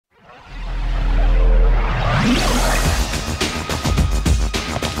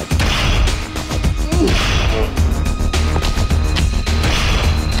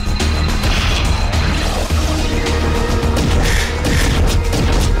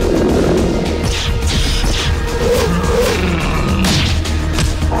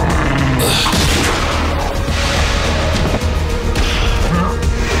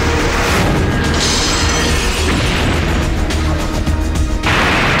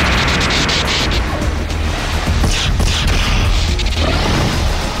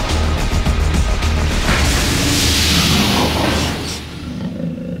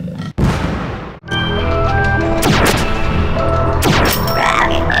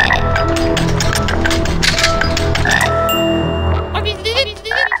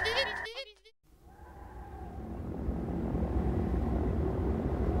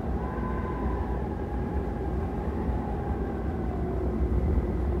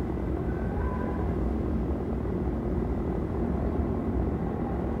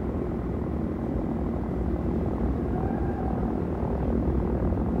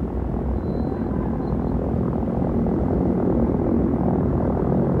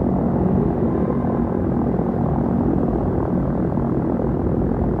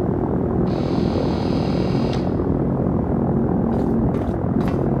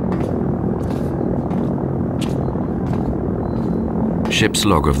ship's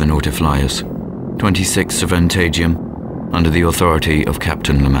log of the Nautiflyers, 26th of Antagium, under the authority of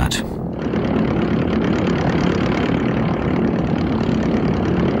Captain Lamat.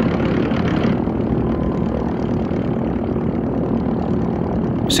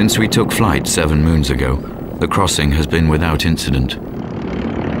 Since we took flight 7 moons ago, the crossing has been without incident.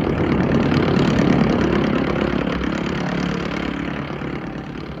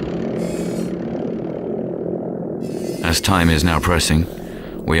 As time is now pressing,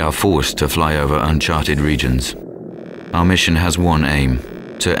 we are forced to fly over uncharted regions. Our mission has one aim: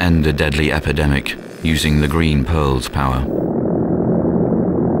 to end the deadly epidemic using the Green Pearl's power.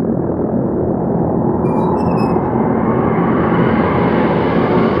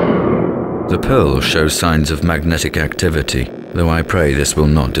 The Pearl shows signs of magnetic activity, though I pray this will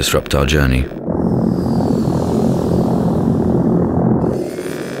not disrupt our journey.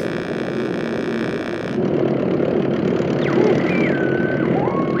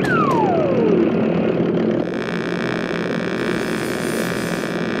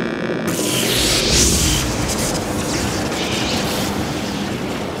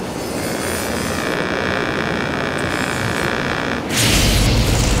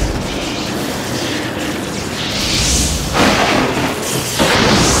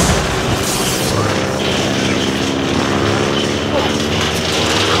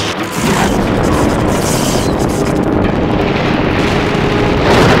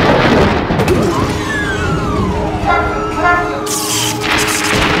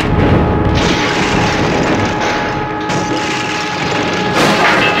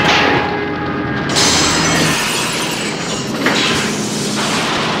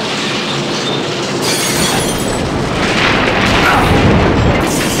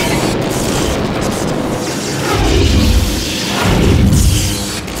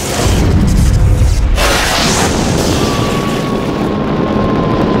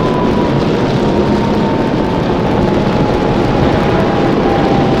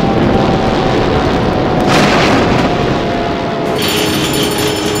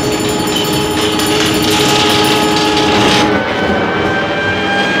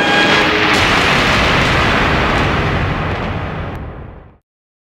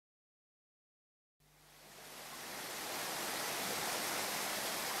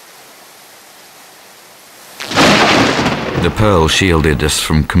 The Pearl shielded us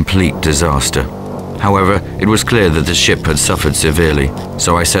from complete disaster. However, it was clear that the ship had suffered severely,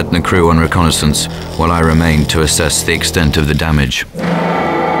 so I set the crew on reconnaissance while I remained to assess the extent of the damage.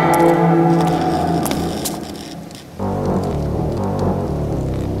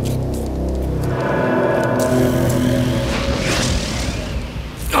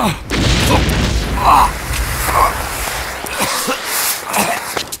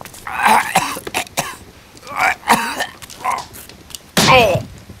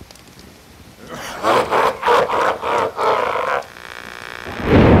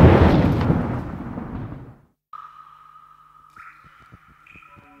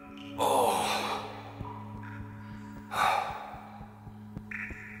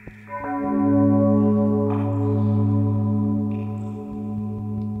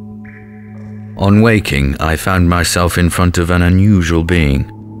 On waking, I found myself in front of an unusual being.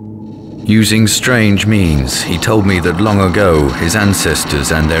 Using strange means, he told me that long ago, his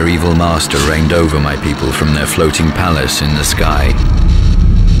ancestors and their evil master reigned over my people from their floating palace in the sky.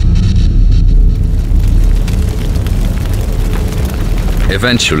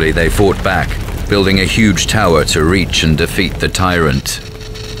 Eventually, they fought back, building a huge tower to reach and defeat the tyrant.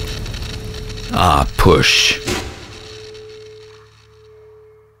 Ah, push.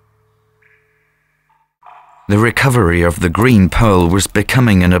 The recovery of the Green Pearl was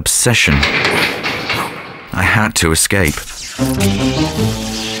becoming an obsession. I had to escape.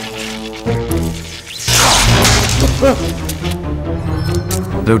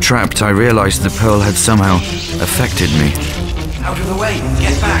 Though trapped, I realized the Pearl had somehow affected me. Out of the way!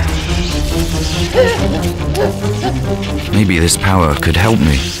 Get back! Maybe this power could help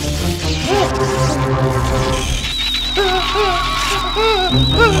me.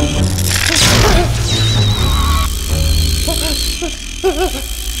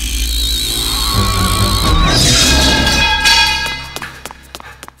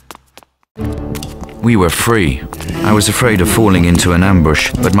 We were free. I was afraid of falling into an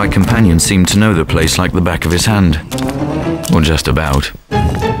ambush, but my companion seemed to know the place like the back of his hand. Or just about.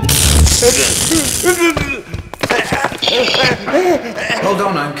 Hold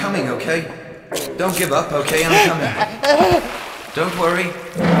on, I'm coming, okay? Don't give up, okay? I'm coming. Don't worry.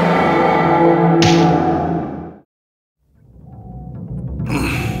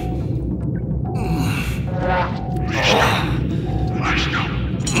 Let's go.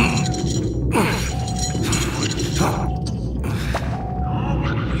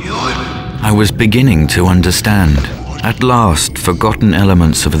 I was beginning to understand. At last, forgotten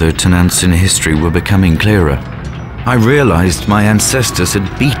elements of the Tenantzin history were becoming clearer. I realized my ancestors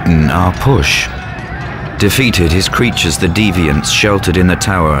had beaten our push. Defeated his creatures, the deviants sheltered in the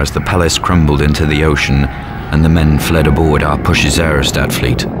tower as the palace crumbled into the ocean and the men fled aboard our push's aerostat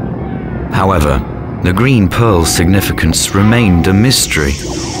fleet. However, the Green Pearl's significance remained a mystery.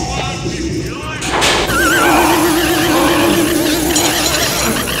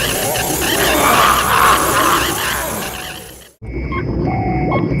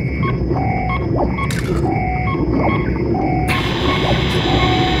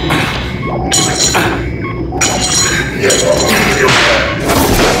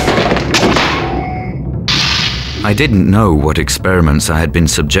 I didn't know what experiments I had been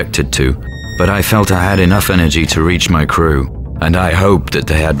subjected to, but I felt I had enough energy to reach my crew, and I hoped that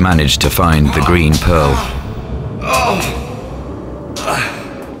they had managed to find the Green Pearl.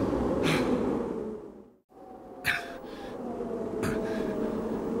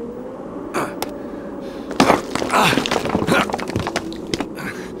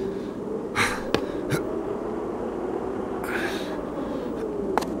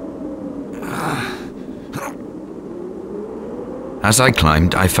 As I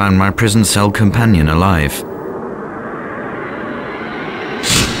climbed, I found my prison cell companion alive.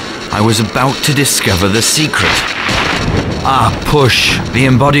 I was about to discover the secret. Ah, Push, the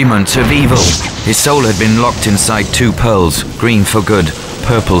embodiment of evil. His soul had been locked inside 2 pearls, green for good,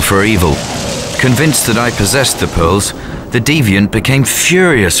 purple for evil. Convinced that I possessed the pearls, the deviant became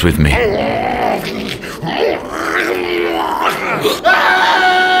furious with me.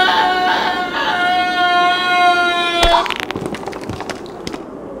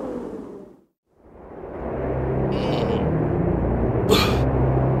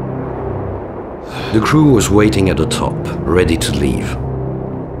 The crew was waiting at the top, ready to leave.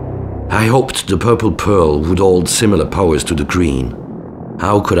 I hoped the purple pearl would hold similar powers to the green.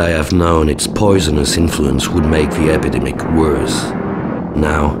 How could I have known its poisonous influence would make the epidemic worse?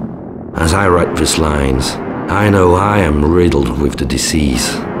 Now, as I write these lines, I know I am riddled with the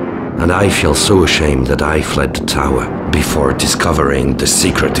disease, and I feel so ashamed that I fled the tower before discovering the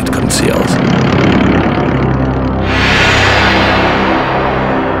secret it conceals.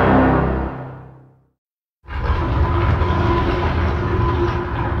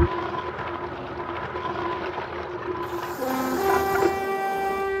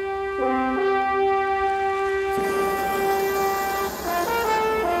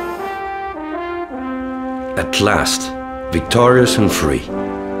 At last, victorious and free.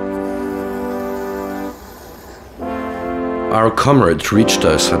 Our comrades reached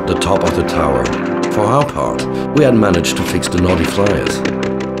us at the top of the tower. For our part, we had managed to fix the naughty flyers.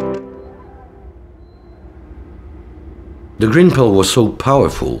 The Green Pearl was so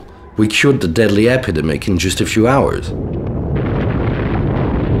powerful, we cured the deadly epidemic in just a few hours.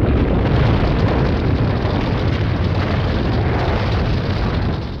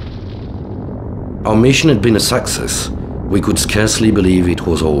 Our mission had been a success. We could scarcely believe it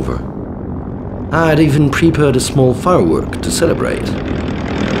was over. I had even prepared a small firework to celebrate.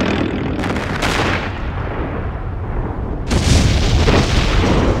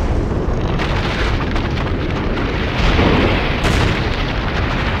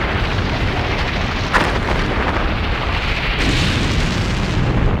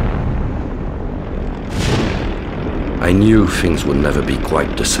 I knew things would never be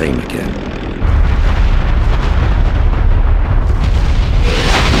quite the same again.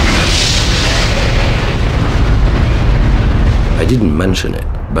 I didn't mention it,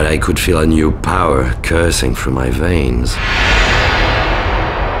 but I could feel a new power coursing through my veins.